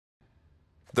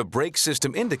The brake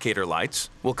system indicator lights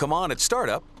will come on at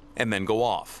startup and then go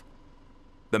off.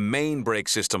 The main brake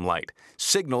system light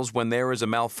signals when there is a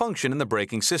malfunction in the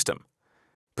braking system.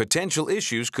 Potential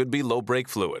issues could be low brake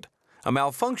fluid, a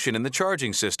malfunction in the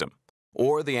charging system,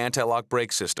 or the anti-lock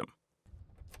brake system.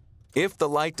 If the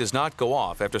light does not go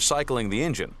off after cycling the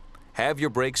engine, have your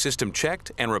brake system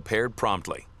checked and repaired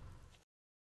promptly.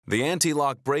 The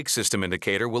anti-lock brake system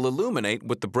indicator will illuminate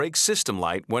with the brake system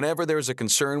light whenever there is a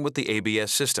concern with the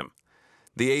ABS system.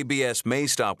 The ABS may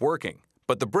stop working,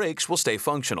 but the brakes will stay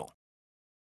functional.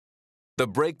 The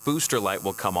brake booster light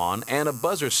will come on and a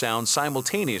buzzer sound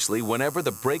simultaneously whenever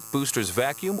the brake booster's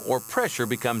vacuum or pressure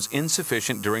becomes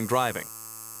insufficient during driving.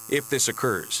 If this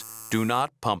occurs, do not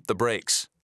pump the brakes.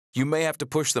 You may have to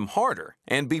push them harder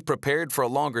and be prepared for a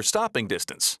longer stopping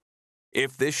distance.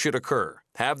 If this should occur,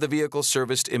 have the vehicle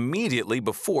serviced immediately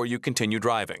before you continue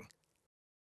driving.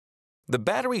 The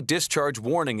battery discharge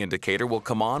warning indicator will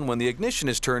come on when the ignition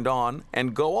is turned on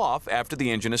and go off after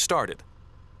the engine is started.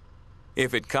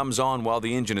 If it comes on while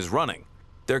the engine is running,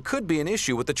 there could be an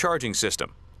issue with the charging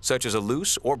system, such as a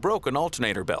loose or broken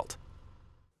alternator belt.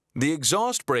 The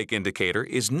exhaust brake indicator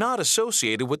is not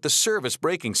associated with the service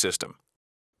braking system.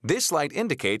 This light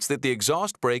indicates that the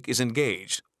exhaust brake is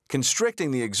engaged,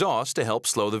 constricting the exhaust to help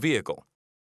slow the vehicle.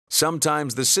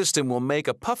 Sometimes the system will make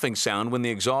a puffing sound when the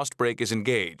exhaust brake is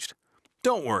engaged.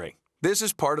 Don't worry, this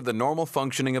is part of the normal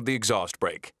functioning of the exhaust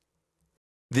brake.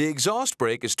 The exhaust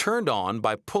brake is turned on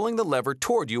by pulling the lever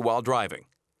toward you while driving.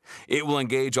 It will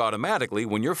engage automatically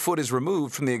when your foot is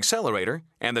removed from the accelerator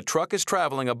and the truck is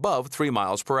traveling above 3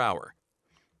 miles per hour.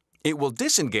 It will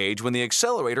disengage when the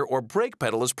accelerator or brake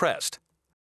pedal is pressed.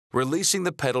 Releasing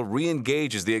the pedal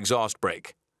re-engages the exhaust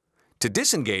brake. To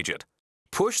disengage it,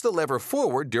 push the lever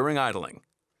forward during idling.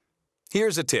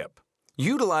 Here's a tip.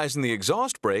 Utilizing the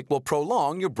exhaust brake will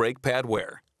prolong your brake pad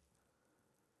wear.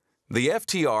 The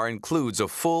FTR includes a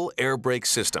full air brake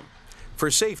system. For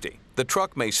safety, the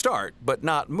truck may start but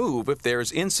not move if there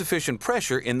is insufficient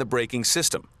pressure in the braking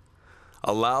system.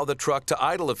 Allow the truck to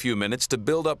idle a few minutes to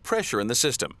build up pressure in the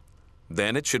system.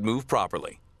 Then it should move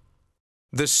properly.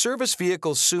 The Service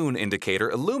Vehicle Soon indicator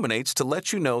illuminates to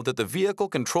let you know that the vehicle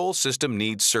control system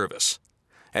needs service.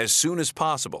 As soon as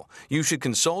possible, you should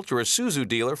consult your Isuzu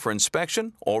dealer for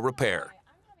inspection or repair.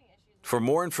 For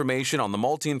more information on the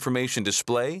multi-information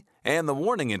display and the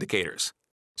warning indicators,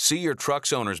 see your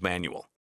truck's owner's manual.